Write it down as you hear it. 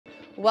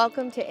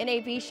Welcome to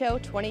NAB Show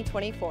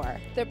 2024.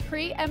 The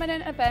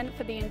preeminent event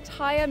for the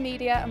entire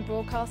media and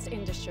broadcast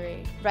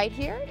industry. Right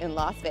here in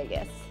Las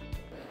Vegas.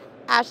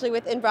 Ashley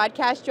with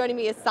InBroadcast, joining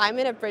me is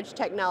Simon of Bridge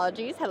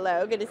Technologies.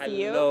 Hello, good to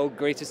see you. Hello,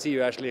 great to see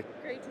you, Ashley.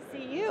 Great to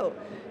see you.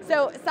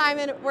 So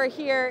Simon, we're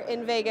here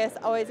in Vegas,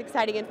 always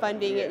exciting and fun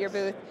being at your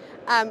booth.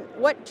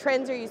 What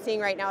trends are you seeing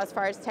right now as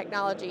far as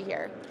technology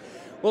here?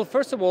 Well,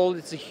 first of all,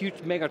 it's a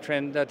huge mega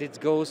trend that it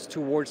goes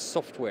towards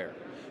software.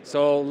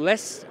 So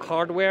less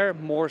hardware,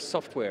 more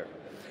software.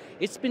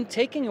 It's been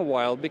taking a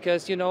while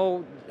because, you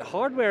know,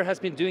 hardware has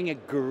been doing a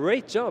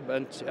great job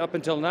up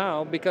until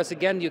now because,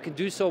 again, you can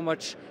do so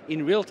much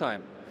in real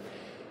time.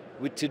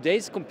 With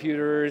today's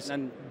computers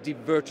and the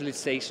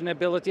virtualization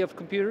ability of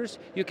computers,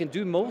 you can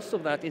do most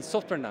of that in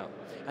software now.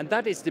 And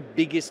that is the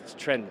biggest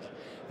trend.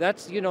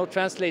 That, you know,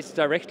 translates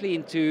directly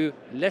into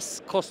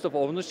less cost of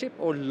ownership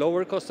or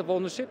lower cost of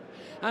ownership.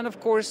 And of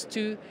course,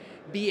 to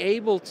be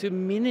able to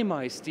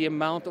minimize the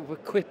amount of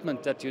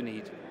equipment that you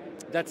need.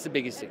 That's the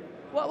biggest thing.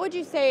 What would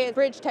you say is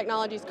Bridge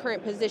Technology's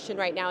current position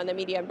right now in the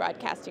media and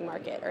broadcasting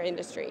market or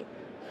industry?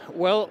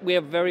 Well, we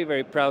are very,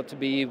 very proud to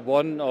be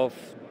one of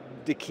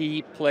the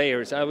key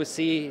players. I would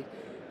say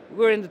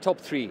we're in the top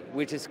 3,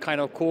 which is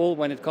kind of cool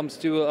when it comes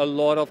to a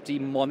lot of the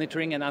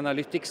monitoring and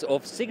analytics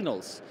of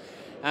signals.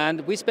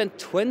 And we spent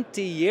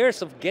 20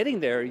 years of getting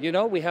there. You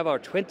know, we have our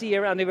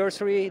 20-year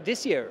anniversary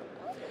this year.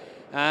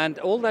 And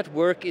all that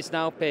work is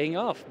now paying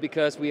off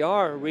because we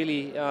are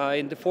really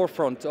in the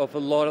forefront of a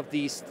lot of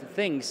these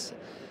things.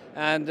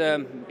 And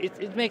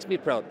it makes me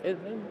proud. I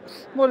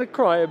want to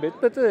cry a bit,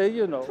 but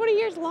you know. 20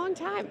 years, a long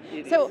time.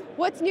 So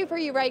what's new for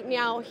you right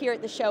now here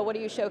at the show? What are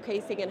you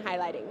showcasing and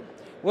highlighting?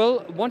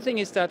 Well, one thing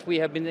is that we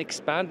have been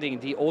expanding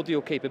the audio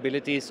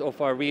capabilities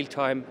of our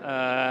real-time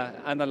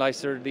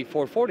analyzer, the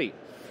 440.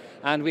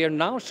 And we are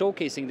now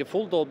showcasing the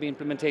full Dolby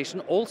implementation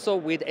also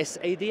with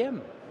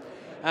SADM.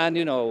 And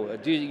you know,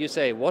 you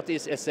say, what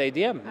is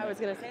SADM? I was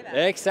going to say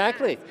that.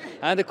 Exactly.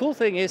 And the cool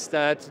thing is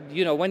that,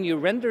 you know, when you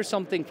render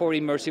something for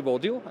immersive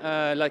audio,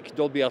 like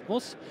Dolby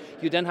Atmos,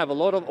 you then have a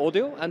lot of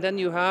audio, and then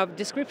you have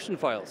description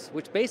files,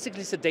 which basically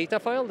is a data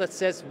file that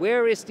says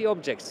where is the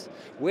objects,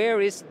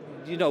 where is,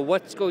 you know,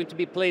 what's going to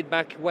be played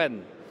back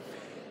when.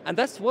 And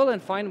that's well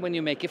and fine when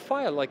you make a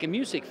file, like a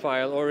music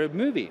file or a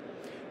movie.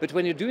 But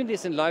when you're doing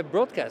this in live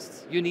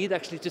broadcasts, you need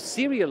actually to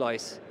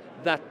serialize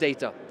that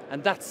data,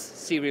 and that's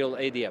serial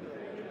ADM.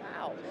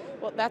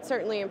 Well, that's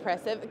certainly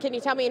impressive. Can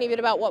you tell me any bit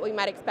about what we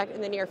might expect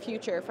in the near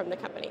future from the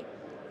company?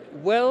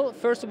 Well,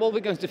 first of all, we're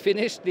going to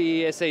finish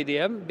the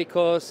SADM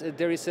because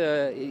there is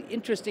an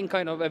interesting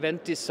kind of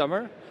event this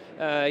summer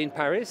in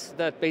Paris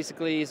that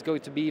basically is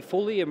going to be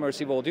fully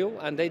immersive audio,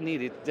 and they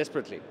need it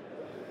desperately.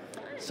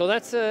 So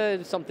that's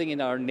something in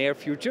our near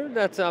future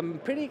that I'm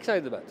pretty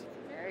excited about.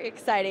 Very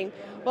exciting.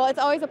 Well, it's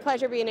always a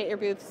pleasure being at your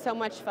booth. So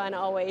much fun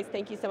always.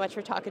 Thank you so much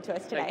for talking to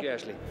us today. Thank you,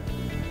 Ashley.